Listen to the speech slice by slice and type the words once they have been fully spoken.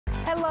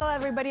Hello,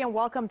 everybody, and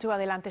welcome to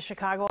Adelante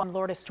Chicago. I'm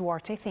Lourdes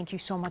Duarte. Thank you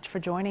so much for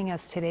joining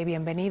us today.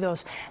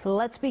 Bienvenidos.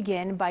 Let's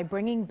begin by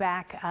bringing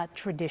back a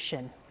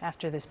tradition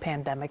after this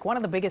pandemic. One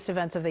of the biggest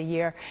events of the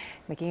year,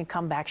 making a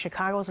comeback.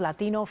 Chicago's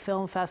Latino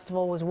Film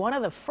Festival was one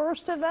of the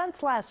first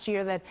events last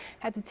year that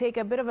had to take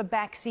a bit of a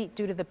backseat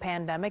due to the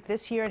pandemic.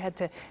 This year it had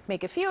to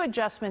make a few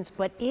adjustments,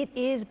 but it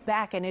is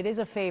back and it is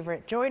a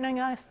favorite. Joining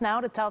us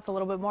now to tell us a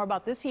little bit more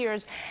about this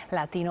year's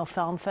Latino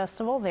Film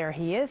Festival, there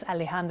he is,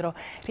 Alejandro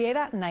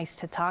Riera. Nice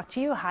to talk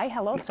to you. Hi,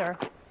 hello, sir.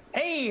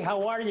 Hey,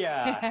 how are you?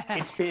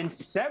 It's been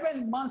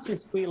 7 months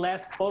since we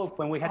last spoke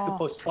when we had to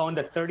postpone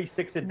the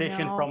 36th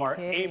edition from our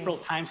April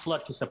time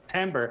slot to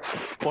September.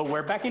 But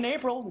we're back in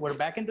April. We're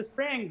back in the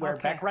spring. We're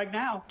back right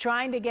now.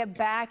 Trying to get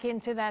back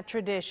into that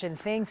tradition.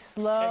 Things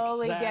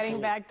slowly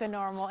getting back to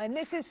normal. And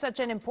this is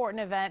such an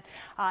important event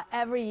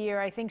every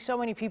year. I think so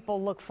many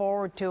people look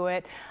forward to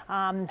it.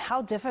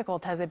 How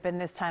difficult has it been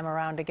this time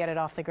around to get it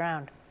off the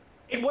ground?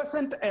 It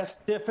wasn't as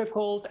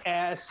difficult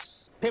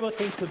as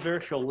pivoting to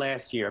virtual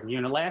last year.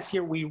 You know, last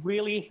year we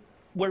really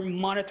were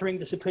monitoring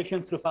the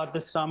situation throughout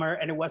the summer,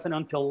 and it wasn't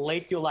until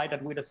late July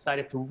that we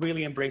decided to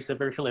really embrace the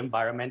virtual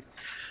environment.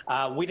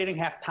 We didn't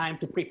have time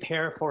to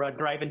prepare for a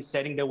drive-in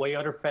setting the way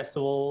other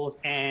festivals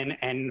and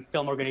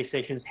film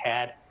organizations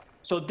had.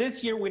 So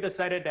this year we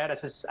decided that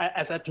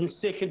as a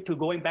transition to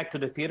going back to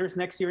the theaters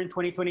next year in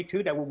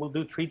 2022, that we will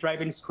do 3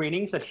 drive-in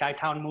screenings at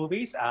Chi-Town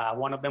Movies.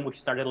 One of them which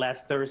started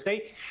last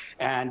Thursday,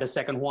 and the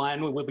second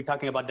one we will be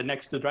talking about the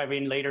next 2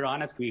 drive-in later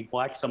on as we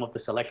watch some of the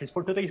selections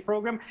for today's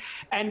program.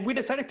 And we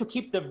decided to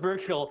keep the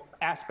virtual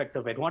aspect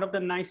of it. One of the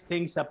nice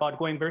things about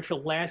going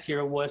virtual last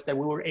year was that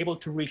we were able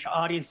to reach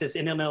audiences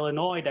in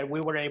Illinois that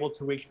we weren't able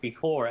to reach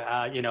before.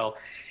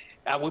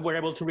 We were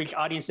able to reach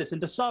audiences in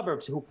the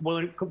suburbs who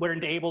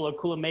weren't able or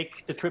couldn't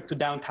make the trip to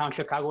downtown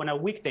Chicago on a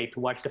weekday to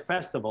watch the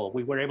festival.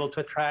 We were able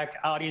to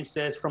attract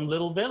audiences from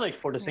Little Village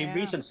for the same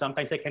reason.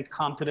 Sometimes they can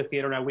come to the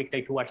theater on a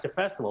weekday to watch the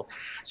festival.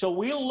 So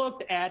we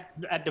looked at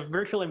the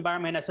virtual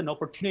environment as an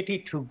opportunity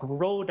to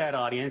grow that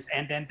audience.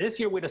 And then this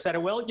year we decided,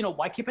 well, you know,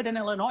 why keep it in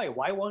Illinois?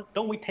 Why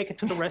don't we take it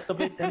to the rest of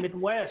the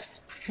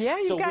Midwest?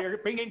 We're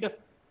bringing the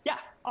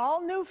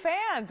all new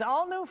fans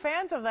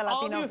of the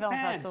Latino Film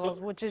Festivals,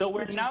 which is great.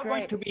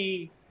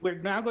 We're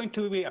now going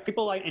to be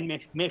people like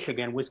in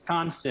Michigan,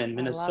 Wisconsin,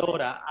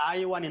 Minnesota,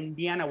 Iowa, and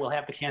Indiana will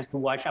have the chance to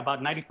watch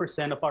about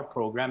 90% of our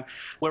program.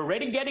 We're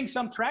already getting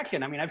some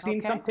traction. I mean, I've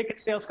seen some ticket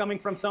sales coming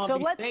from some of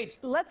these states.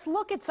 Let's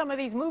look at some of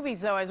these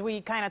movies, though, as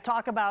we kind of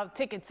talk about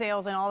ticket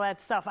sales and all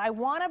that stuff. I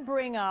want to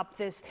bring up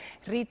this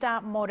Rita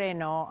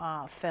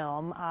Moreno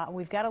film.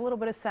 We've got a little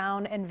bit of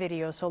sound and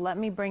video, so let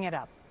me bring it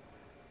up.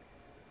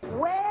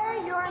 Wear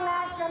your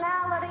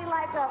nationality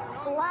like a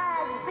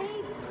flag.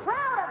 Be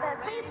proud of it.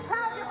 Be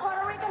proud you're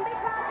Puerto Rican. Be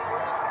proud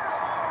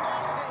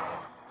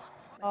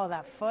you're Oh,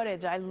 that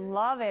footage. I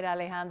love it,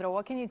 Alejandro.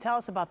 What can you tell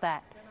us about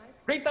that?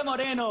 Rita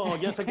Moreno,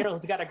 just a girl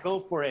who's got to go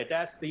for it.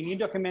 That's the new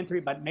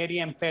documentary by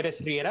Miriam Perez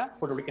Riera,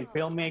 Puerto Rican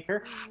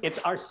filmmaker. It's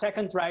our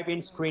second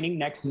drive-in screening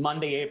next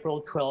Monday,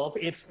 April 12th.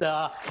 It's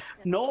the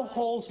no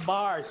holds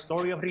barred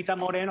story of Rita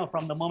Moreno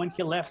from the moment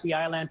she left the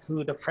island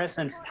to the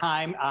present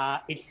time.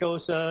 It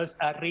shows us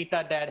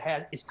Rita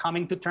that is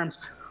coming to terms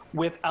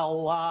with a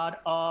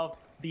lot of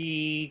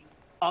the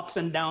ups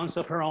and downs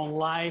of her own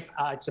life.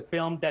 It's a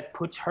film that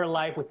puts her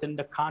life within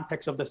the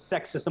context of the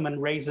sexism and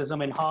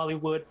racism in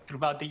Hollywood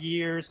throughout the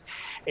years.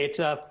 It's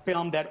a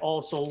film that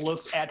also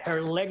looks at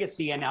her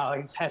legacy and how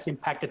it has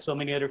impacted so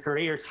many other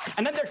careers.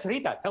 And then there's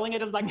Rita telling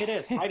it like it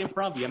is, right in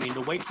front of you. I mean,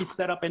 the way she's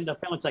set up in the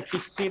film, it's like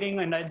she's sitting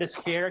in this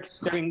chair,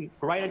 staring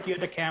right at you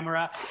at the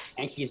camera,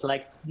 and she's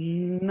like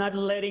not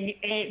letting,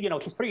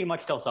 she's pretty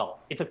much tells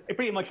all. It's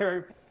pretty much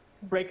her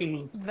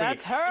breaking free.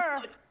 That's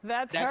her.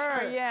 That's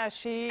her. Yeah,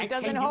 she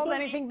doesn't hold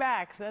anything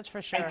back. That's for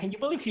sure. And can you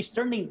believe she's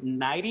turning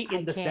 90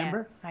 in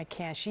December? I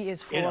can't. She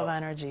is full of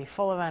energy.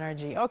 Full of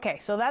energy. Okay,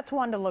 so that's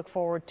one to look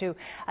forward to.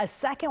 A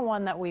second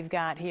one that we've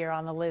got here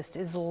on the list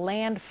is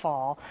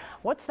Landfall.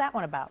 What's that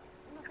one about?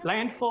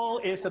 Landfall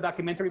is a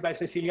documentary by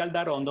Cecilia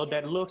Aldarondo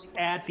that looks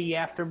at the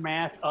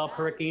aftermath of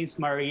Hurricanes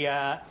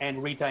Maria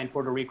and Rita in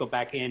Puerto Rico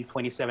back in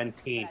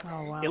 2017.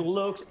 Oh, wow. It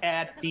looks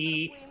at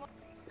the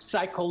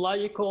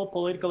psychological,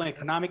 political, and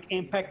economic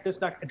impact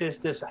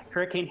this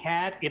hurricane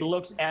had. It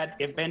looks at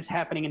events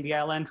happening in the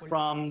island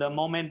from the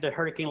moment the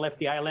hurricane left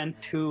the island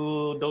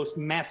to those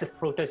massive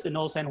protests in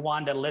Old San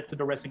Juan that led to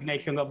the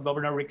resignation of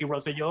Governor Ricky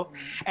Rosselló.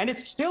 And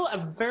it's still a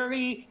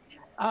very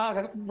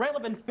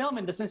relevant film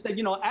in the sense that,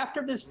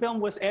 after this film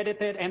was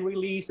edited and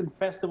released in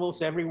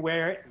festivals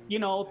everywhere,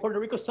 Puerto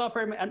Rico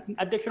suffered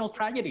additional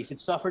tragedies.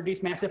 It suffered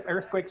these massive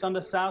earthquakes on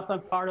the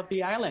southern part of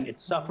the island.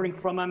 It's suffering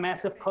from a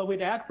massive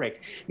COVID outbreak.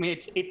 I mean,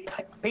 it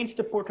paints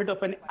the portrait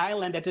of an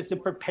island that is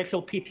in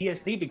perpetual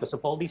PTSD because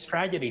of all these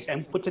tragedies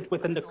and puts it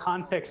within the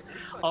context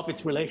of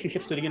its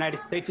relationships to the United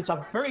States. It's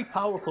a very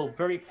powerful,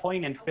 very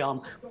poignant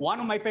film. One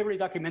of my favorite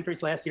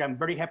documentaries last year. I'm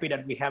very happy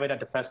that we have it at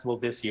the festival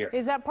this year.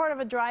 Is that part of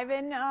a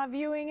drive-in view?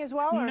 viewing as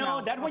well? Or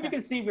No, that one you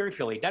can see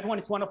virtually. That one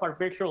is one of our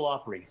virtual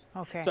offerings.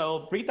 Okay.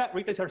 So Rita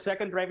is our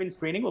second drive-in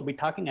screening. We'll be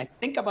talking, I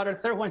think, about our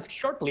third one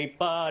shortly,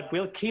 but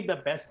we'll keep the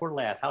best for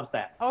last. How's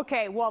that?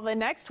 Okay, well, the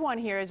next one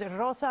here is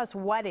Rosa's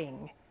Wedding.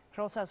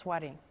 Rosa's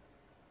Wedding.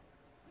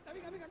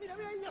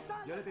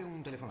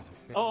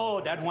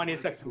 Oh, that one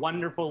is a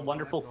wonderful,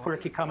 wonderful,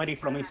 quirky comedy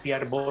from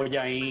Isiar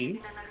Boyain.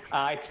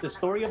 It's the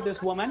story of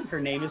this woman. Her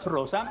name is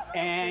Rosa,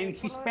 and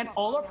she spent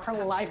all of her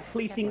life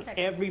pleasing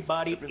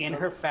everybody in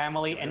her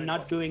family and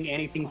not doing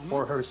anything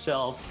for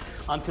herself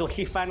until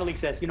she finally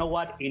says, you know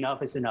what,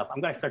 enough is enough.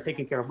 I'm going to start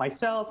taking care of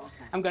myself.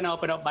 I'm going to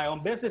open up my own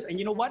business. And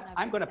you know what?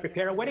 I'm going to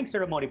prepare a wedding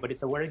ceremony, but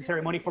it's a wedding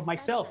ceremony for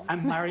myself.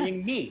 I'm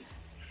marrying me.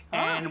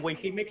 And when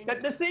she makes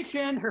that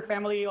decision, her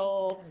family,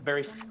 all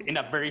in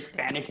a very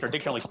Spanish,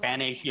 traditionally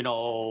Spanish,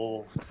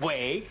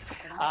 way,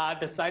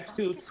 decides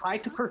to try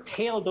to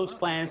curtail those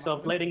plans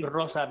of letting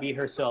Rosa be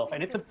herself.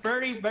 And it's a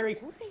very, very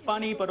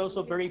funny, but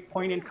also very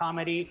poignant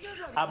comedy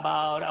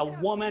about a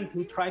woman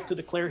who tries to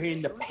declare her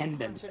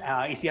independence.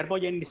 Isiar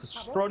Boyen is an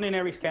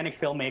extraordinary Spanish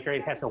filmmaker.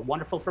 It has a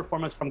wonderful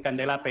performance from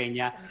Candela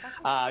Peña.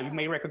 You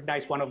may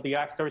recognize one of the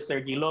actors,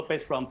 Sergi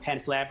Lopez from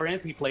Pan's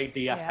Labyrinth. He played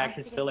the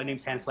fascist villain in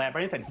Pan's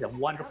Labyrinth, and he's a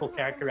wonderful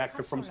character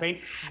actor from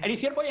Spain. And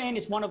Isiar Boyen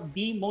is one of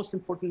the most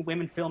important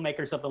women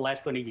filmmakers of the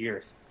last 20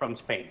 years from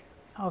Spain.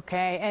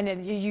 Okay,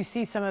 and you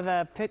see some of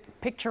the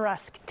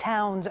picturesque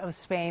towns of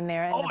Spain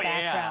there in the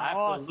background.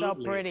 Yeah, absolutely. Oh,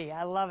 so pretty.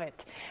 I love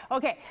it.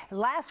 Okay,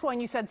 last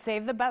one, you said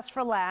save the best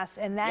for last,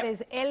 and that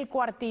is El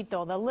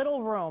Cuartito, the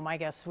little room, I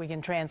guess we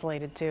can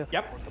translate it to.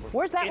 Yep.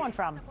 Where's that one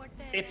from?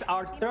 It's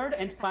our third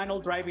and final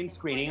drive-in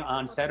screening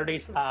on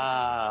Saturdays.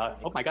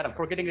 Oh my God, I'm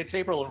forgetting it's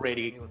April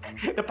already.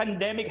 The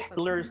pandemic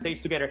blurs days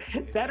together.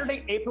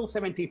 Saturday, April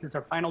 17th is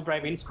our final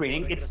drive-in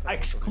screening. It's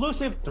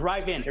exclusive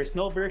drive-in. There's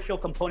no virtual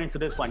component to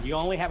this one. You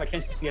only have a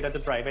chance to see it at the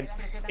drive-in.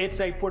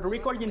 It's a Puerto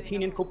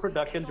Rico-Argentinian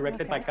co-production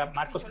directed by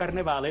Marcos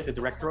Carnevale, the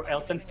director of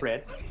Els and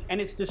Fred. And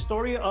it's the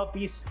story of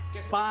these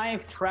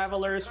 5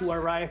 travelers who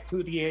arrived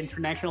to the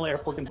international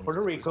airport in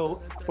Puerto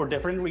Rico for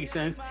different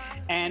reasons.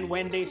 And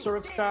when they sort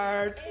of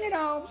start,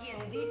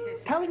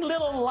 telling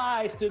little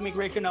lies to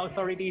immigration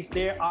authorities,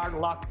 they are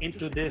locked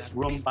into this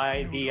room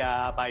by the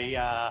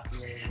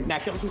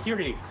national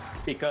security,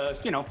 because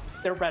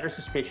they're rather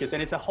suspicious.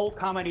 And it's a whole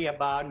comedy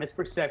about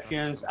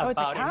misperceptions,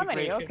 about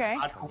immigration,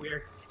 about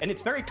queer, and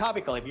it's very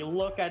topical. If you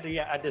look at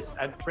the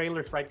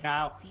trailers right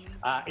now,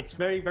 it's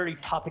very, very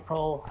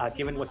topical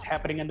given what's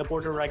happening in the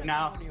border right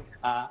now.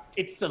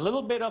 It's a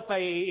little bit of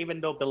a, even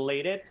though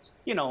belated,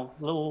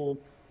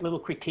 little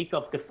critique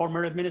of the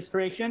former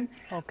administration,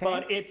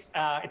 but it's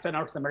a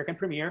North American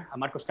premiere.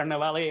 Marcos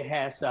Carnevale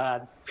has,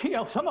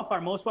 some of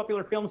our most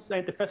popular films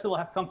at the festival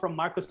have come from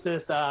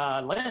Marcos's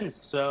lens.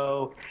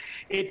 So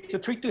it's a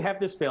treat to have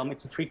this film.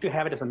 It's a treat to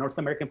have it as a North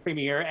American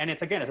premiere. And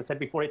it's, again, as I said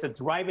before, it's a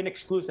drive-in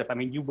exclusive. I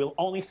mean, you will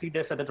only see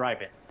this at the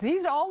drive-in.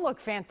 These all look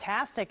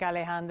fantastic,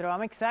 Alejandro.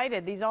 I'm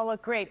excited. These all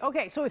look great.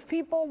 Okay, so if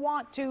people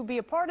want to be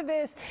a part of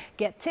this,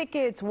 get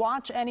tickets,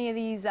 watch any of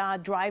these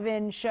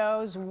drive-in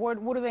shows,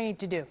 what do they need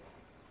to do?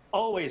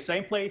 Always,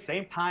 same place,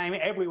 same time,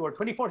 everywhere,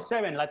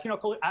 24/7. Latino,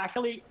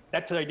 actually,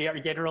 that's a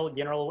general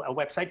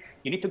website.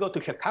 You need to go to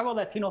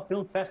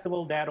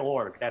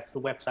ChicagoLatinoFilmFestival.org. That's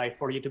the website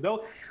for you to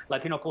go.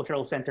 Latino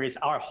Cultural Center is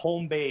our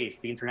home base,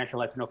 the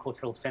International Latino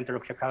Cultural Center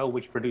of Chicago,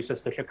 which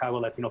produces the Chicago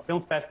Latino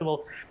Film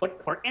Festival.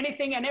 But for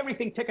anything and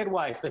everything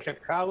ticket-wise, the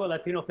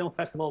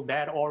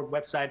ChicagoLatinoFilmFestival.org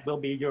website will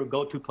be your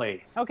go-to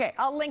place. Okay,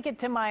 I'll link it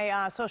to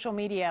my social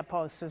media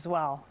posts as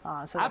well.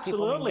 So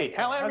absolutely.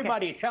 Tell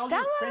everybody. Tell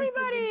your friends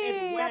in the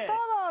Midwest.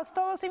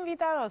 Todos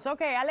invitados.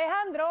 Okay,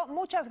 Alejandro,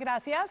 muchas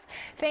gracias.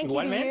 Thank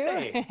you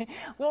to you.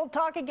 We'll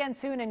talk again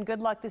soon, and good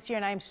luck this year.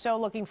 And I'm so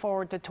looking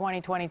forward to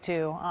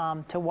 2022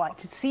 to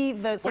see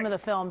some of the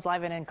films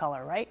live and in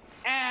color, right?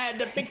 And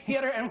the big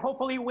theater, and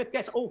hopefully with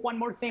guests. Oh, one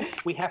more thing.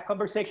 We have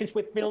conversations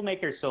with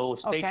filmmakers, so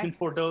stay tuned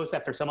for those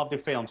after some of the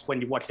films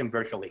when you watch them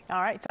virtually.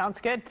 All right,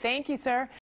 sounds good. Thank you, sir.